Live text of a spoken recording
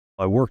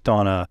I worked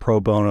on a pro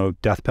bono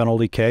death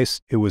penalty case.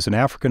 It was an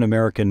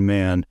African-American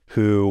man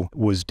who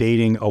was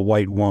dating a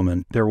white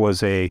woman. There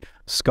was a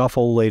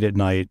scuffle late at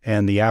night,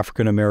 and the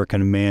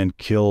African-American man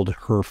killed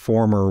her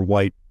former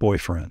white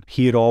boyfriend.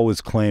 He had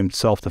always claimed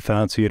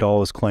self-defense. He had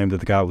always claimed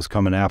that the guy was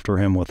coming after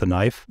him with a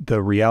knife.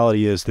 The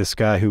reality is this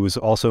guy, who was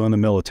also in the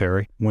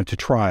military, went to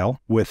trial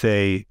with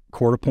a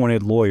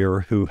court-appointed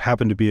lawyer who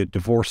happened to be a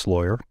divorce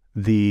lawyer.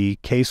 The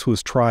case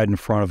was tried in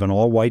front of an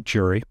all-white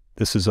jury.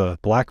 This is a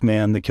black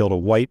man that killed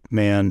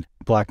a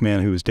black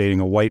man who was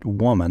dating a white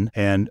woman,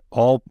 and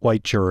all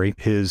white jury.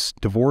 His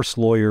divorce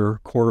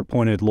lawyer,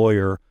 court-appointed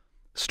lawyer,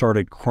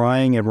 started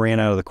crying and ran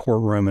out of the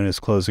courtroom in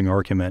his closing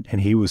argument, and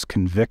he was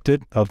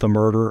convicted of the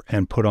murder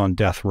and put on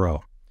death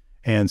row.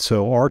 And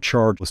so our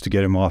charge was to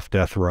get him off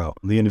death row.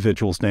 The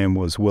individual's name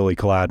was Willie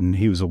Gladden.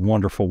 He was a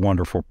wonderful,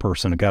 wonderful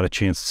person. I got a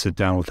chance to sit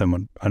down with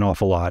him an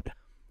awful lot.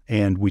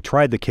 And we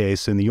tried the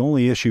case, and the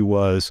only issue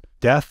was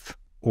death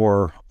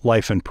or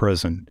life in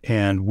prison.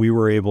 And we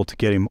were able to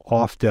get him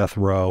off death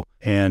row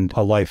and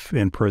a life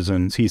in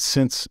prison. He's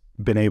since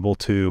been able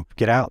to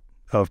get out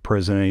of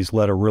prison, and he's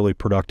led a really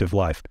productive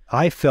life.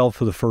 I felt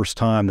for the first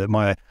time that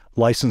my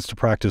license to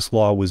practice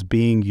law was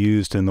being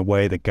used in the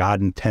way that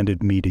God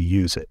intended me to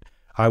use it.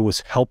 I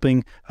was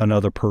helping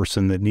another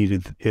person that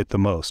needed it the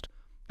most.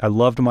 I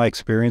loved my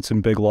experience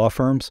in big law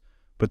firms,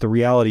 but the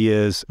reality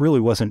is, it really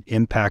wasn't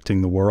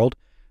impacting the world.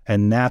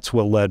 And that's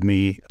what led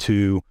me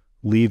to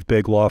leave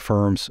big law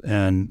firms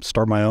and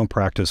start my own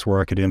practice where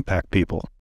I could impact people.